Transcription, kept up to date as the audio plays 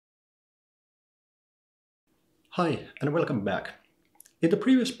Hi and welcome back. In the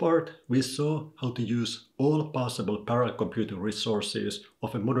previous part, we saw how to use all possible parallel computing resources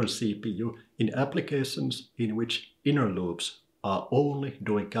of a modern CPU in applications in which inner loops are only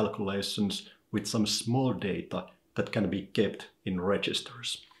doing calculations with some small data that can be kept in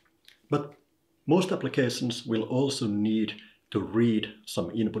registers. But most applications will also need to read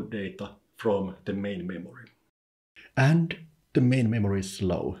some input data from the main memory. And the main memory is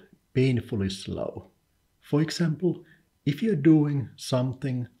slow, painfully slow. For example, if you're doing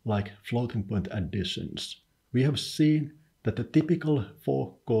something like floating point additions, we have seen that a typical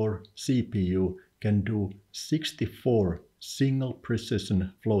 4-core CPU can do 64 single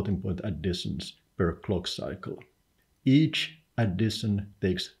precision floating point additions per clock cycle. Each addition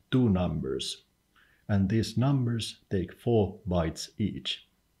takes two numbers, and these numbers take 4 bytes each.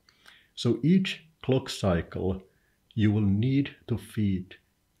 So each clock cycle you will need to feed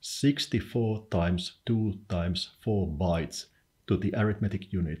 64 times 2 times 4 bytes to the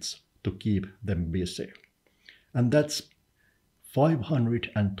arithmetic units to keep them busy. And that's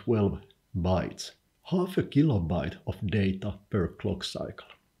 512 bytes, half a kilobyte of data per clock cycle.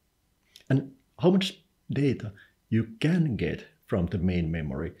 And how much data you can get from the main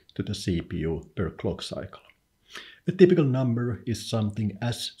memory to the CPU per clock cycle? A typical number is something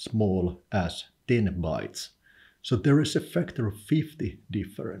as small as 10 bytes. So there is a factor of 50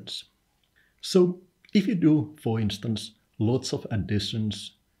 difference. So if you do, for instance, lots of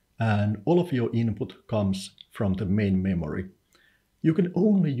additions and all of your input comes from the main memory, you can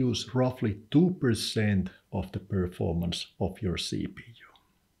only use roughly 2% of the performance of your CPU.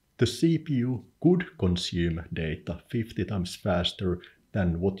 The CPU could consume data 50 times faster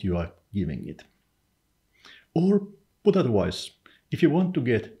than what you are giving it. Or put otherwise, if you want to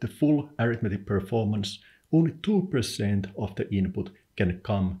get the full arithmetic performance, only 2% of the input can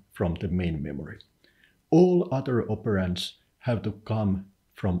come from the main memory. All other operands have to come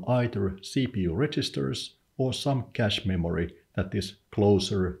from either CPU registers or some cache memory that is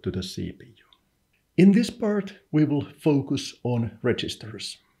closer to the CPU. In this part, we will focus on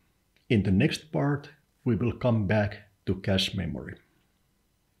registers. In the next part, we will come back to cache memory.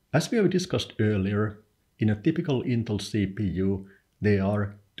 As we have discussed earlier, in a typical Intel CPU, there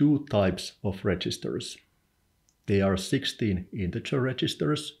are two types of registers. They are 16 integer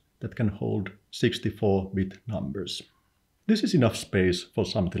registers that can hold 64-bit numbers. This is enough space for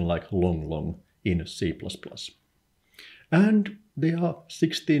something like long in C++. And there are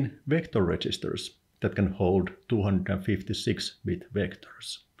 16 vector registers that can hold 256-bit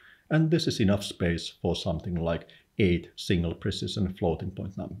vectors. And this is enough space for something like 8 single precision floating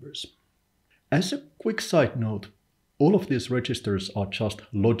point numbers. As a quick side note, all of these registers are just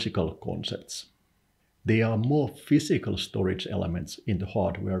logical concepts. They are more physical storage elements in the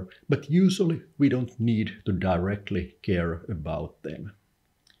hardware, but usually we don't need to directly care about them.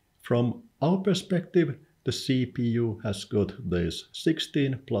 From our perspective, the CPU has got these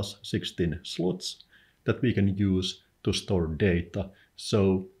 16 plus 16 slots that we can use to store data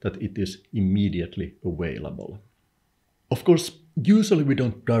so that it is immediately available. Of course, usually we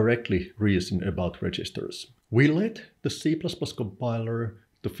don't directly reason about registers. We let the C++ compiler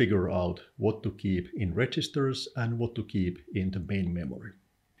to figure out what to keep in registers and what to keep in the main memory.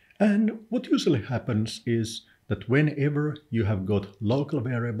 And what usually happens is that whenever you have got local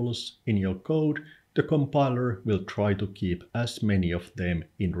variables in your code, the compiler will try to keep as many of them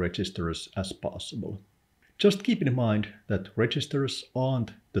in registers as possible. Just keep in mind that registers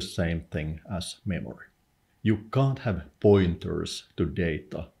aren't the same thing as memory. You can't have pointers to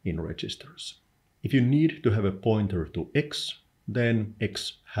data in registers. If you need to have a pointer to X, then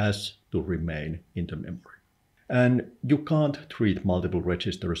X has to remain in the memory. And you can't treat multiple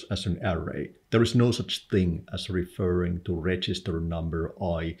registers as an array. There is no such thing as referring to register number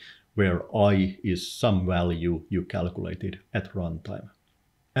I, where I is some value you calculated at runtime.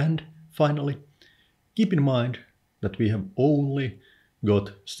 And finally, keep in mind that we have only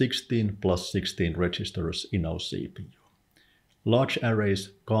got 16 plus 16 registers in our CPU. Large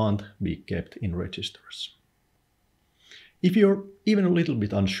arrays can't be kept in registers. If you're even a little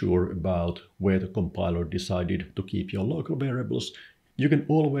bit unsure about where the compiler decided to keep your local variables, you can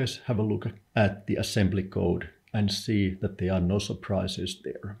always have a look at the assembly code and see that there are no surprises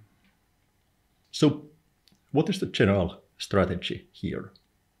there. So, what is the general strategy here?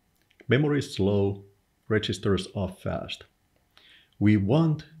 Memory is slow, registers are fast. We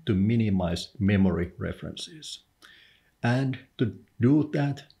want to minimize memory references. And to do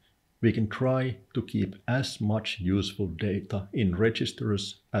that, we can try to keep as much useful data in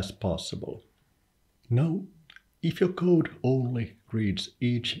registers as possible. Now, if your code only reads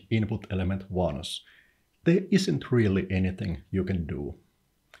each input element once, there isn't really anything you can do.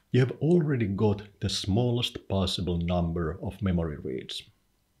 You have already got the smallest possible number of memory reads.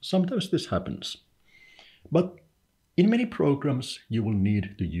 Sometimes this happens. But in many programs, you will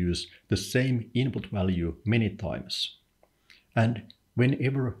need to use the same input value many times. And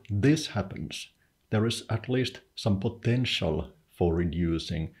whenever this happens, there is at least some potential for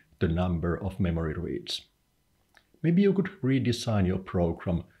reducing the number of memory reads. Maybe you could redesign your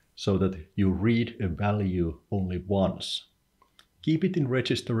program so that you read a value only once. Keep it in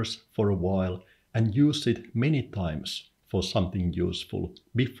registers for a while and use it many times for something useful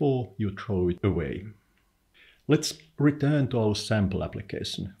before you throw it away. Let's return to our sample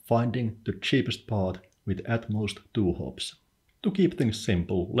application, finding the cheapest path with at most 2 hops. To keep things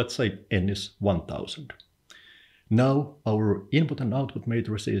simple, let's say n is 1000. Now our input and output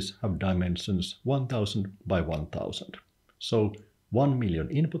matrices have dimensions 1000 by 1000. So 1 million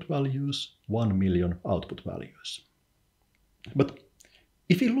input values, 1 million output values. But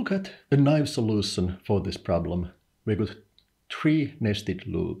if you look at a naive solution for this problem, we got 3 nested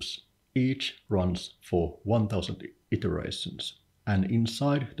loops. Each runs for 1000 iterations. And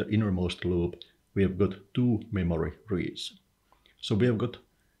inside the innermost loop, we have got 2 memory reads. So we have got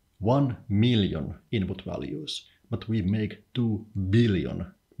 1 million input values, but we make 2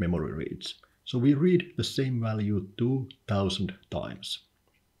 billion memory reads. So we read the same value 2000 times.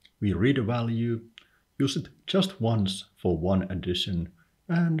 We read a value, use it just once for one addition,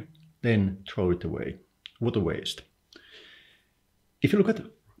 and then throw it away. What a waste. If you look at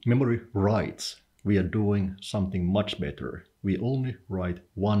memory writes, we are doing something much better. We only write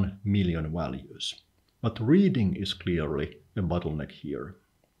 1 million values. But reading is clearly a bottleneck here.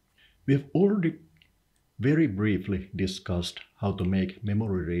 We have already very briefly discussed how to make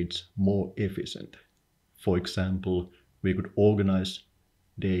memory reads more efficient. For example, we could organize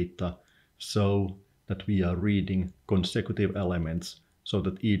data so that we are reading consecutive elements so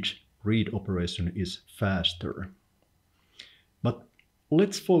that each read operation is faster. But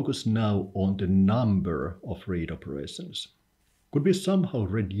let's focus now on the number of read operations. Could we somehow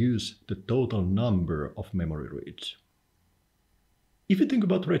reduce the total number of memory reads? If you think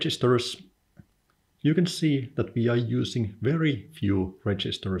about registers, you can see that we are using very few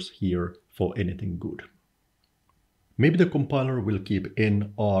registers here for anything good. Maybe the compiler will keep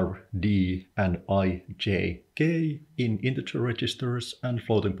n, r, d, and i, j, k in integer registers and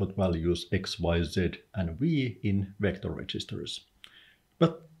floating point values x, y, z, and v in vector registers.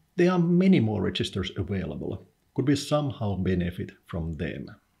 But there are many more registers available. Could we somehow benefit from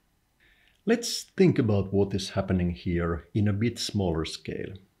them? Let's think about what is happening here in a bit smaller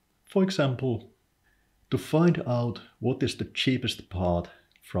scale. For example, to find out what is the cheapest path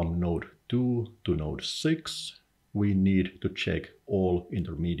from node 2 to node 6, we need to check all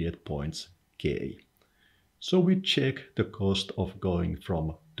intermediate points k. So we check the cost of going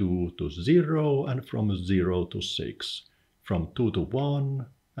from 2 to 0 and from 0 to 6, from 2 to 1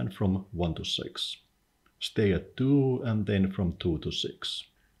 and from 1 to 6. Stay at 2 and then from 2 to 6,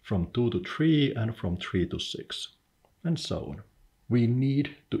 from 2 to 3 and from 3 to 6, and so on. We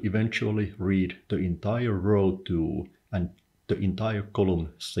need to eventually read the entire row 2 and the entire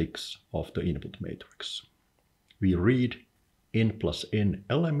column 6 of the input matrix. We read n plus n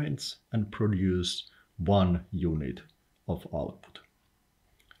elements and produce 1 unit of output.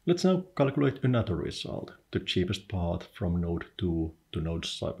 Let's now calculate another result, the cheapest path from node 2 to node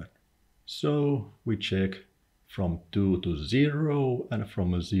 7. So we check from 2 to 0 and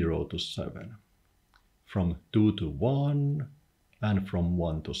from 0 to 7, from 2 to 1 and from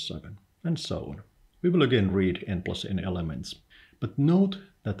 1 to 7, and so on. We will again read n plus n elements, but note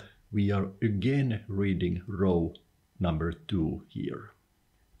that we are again reading row number 2 here.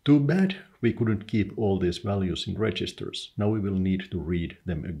 Too bad we couldn't keep all these values in registers. Now we will need to read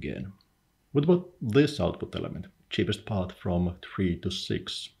them again. What about this output element, cheapest path from 3 to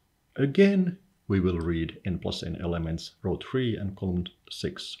 6? Again, we will read n plus n elements, row 3 and column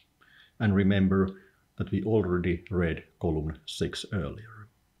 6. And remember that we already read column 6 earlier.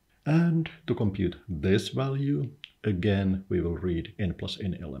 And to compute this value, again we will read n plus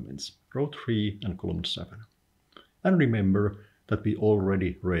n elements, row 3 and column 7. And remember that we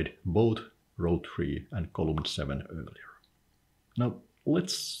already read both row 3 and column 7 earlier. Now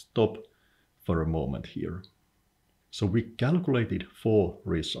let's stop for a moment here. So we calculated 4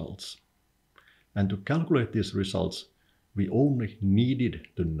 results. And to calculate these results, we only needed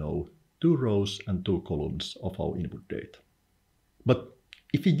to know 2 rows and 2 columns of our input data. But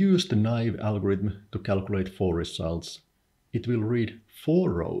if you use the naive algorithm to calculate 4 results, it will read 4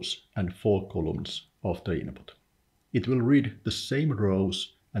 rows and 4 columns of the input. It will read the same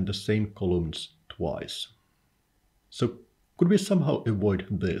rows and the same columns twice. So could we somehow avoid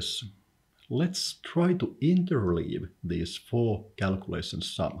this? Let's try to interleave these 4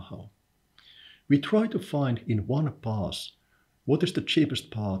 calculations somehow. We try to find in one pass what is the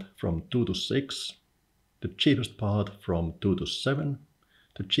cheapest path from 2 to 6, the cheapest path from 2 to 7,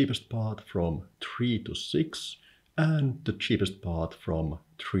 the cheapest path from 3 to 6, and the cheapest path from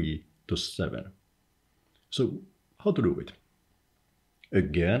 3 to 7. So how to do it?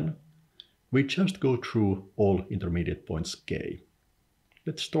 Again, we just go through all intermediate points k.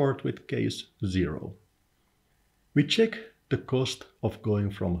 Let's start with case 0. We check the cost of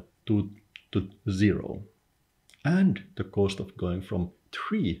going from 2 to 0 and the cost of going from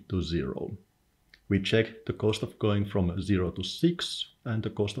 3 to 0. We check the cost of going from 0 to 6 and the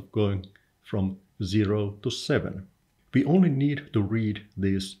cost of going from 0 to 7. We only need to read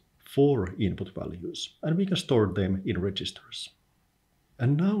these 4 input values and we can store them in registers.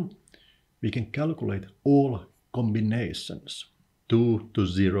 And now we can calculate all combinations: 2 to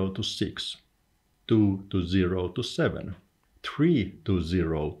 0 to 6, 2 to 0 to 7, 3 to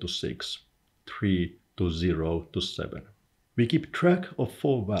 0 to 6, 3 to 0 to 7. We keep track of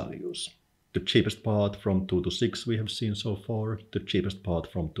 4 values. The cheapest path from 2 to 6 we have seen so far, the cheapest path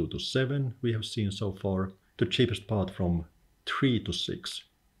from 2 to 7 we have seen so far, the cheapest path from 3 to 6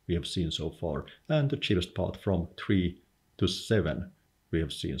 we have seen so far, and the cheapest path from 3 to 7 we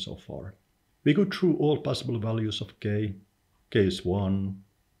have seen so far. We go through all possible values of k, case 1,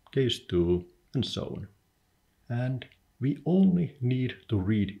 case 2, and so on. And we only need to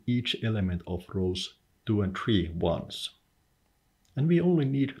read each element of rows 2 and 3 once. And we only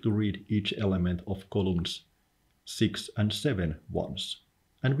need to read each element of columns 6 and 7 once.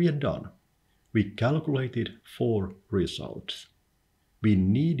 And we are done. We calculated 4 results. We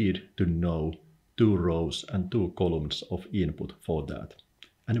needed to know 2 rows and 2 columns of input for that.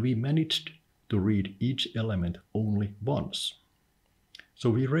 And we managed to read each element only once. So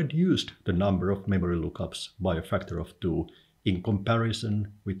we reduced the number of memory lookups by a factor of 2 in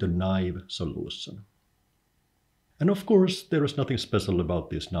comparison with the naive solution. And of course, there is nothing special about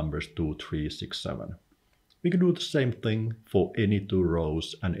these numbers 2, 3, 6, 7. We can do the same thing for any 2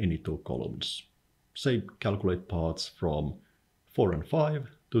 rows and any 2 columns. Say, calculate paths from 4 and 5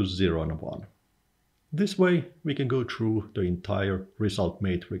 to 0 and 1. This way, we can go through the entire result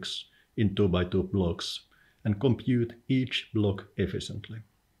matrix in 2 by 2 blocks and compute each block efficiently,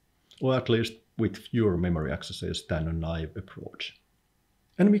 or at least with fewer memory accesses than a naive approach.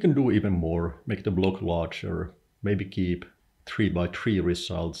 And we can do even more, make the block larger, maybe keep 3 by 3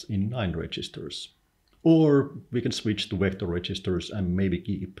 results in 9 registers. Or we can switch to vector registers and maybe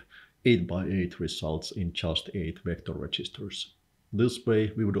keep 8 by 8 results in just 8 vector registers. This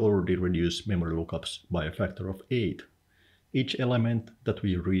way we would already reduce memory lookups by a factor of 8. Each element that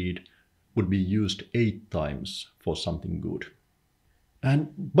we read would be used 8 times for something good. And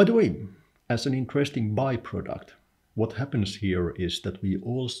by the way, as an interesting byproduct, what happens here is that we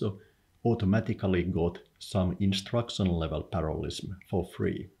also automatically got some instruction level parallelism for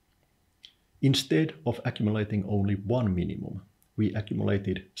free. Instead of accumulating only 1 minimum, we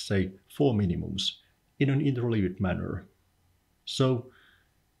accumulated, say, 4 minimums in an interleaved manner. So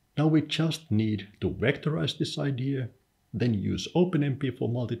now we just need to vectorize this idea, then use OpenMP for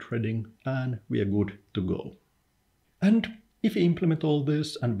multithreading, and we are good to go. And if we implement all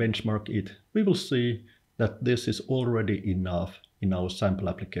this and benchmark it, we will see that this is already enough in our sample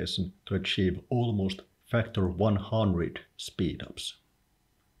application to achieve almost factor 100 speedups.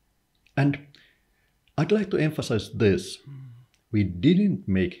 And I'd like to emphasize this. We didn't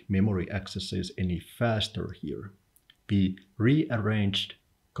make memory accesses any faster here. We rearranged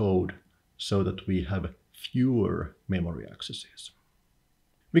code so that we have fewer memory accesses.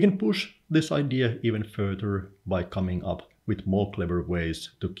 We can push this idea even further by coming up with more clever ways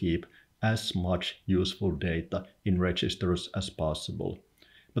to keep as much useful data in registers as possible,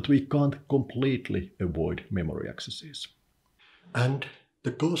 but we can't completely avoid memory accesses. And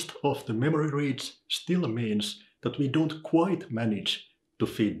the cost of the memory reads still means that we don't quite manage to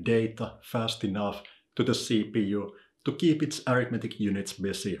feed data fast enough to the CPU to keep its arithmetic units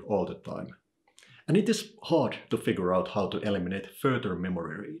busy all the time. And it is hard to figure out how to eliminate further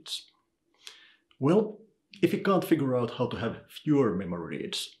memory reads. Well, if we can't figure out how to have fewer memory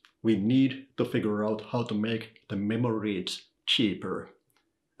reads, we need to figure out how to make the memory reads cheaper.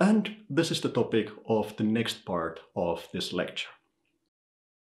 And this is the topic of the next part of this lecture.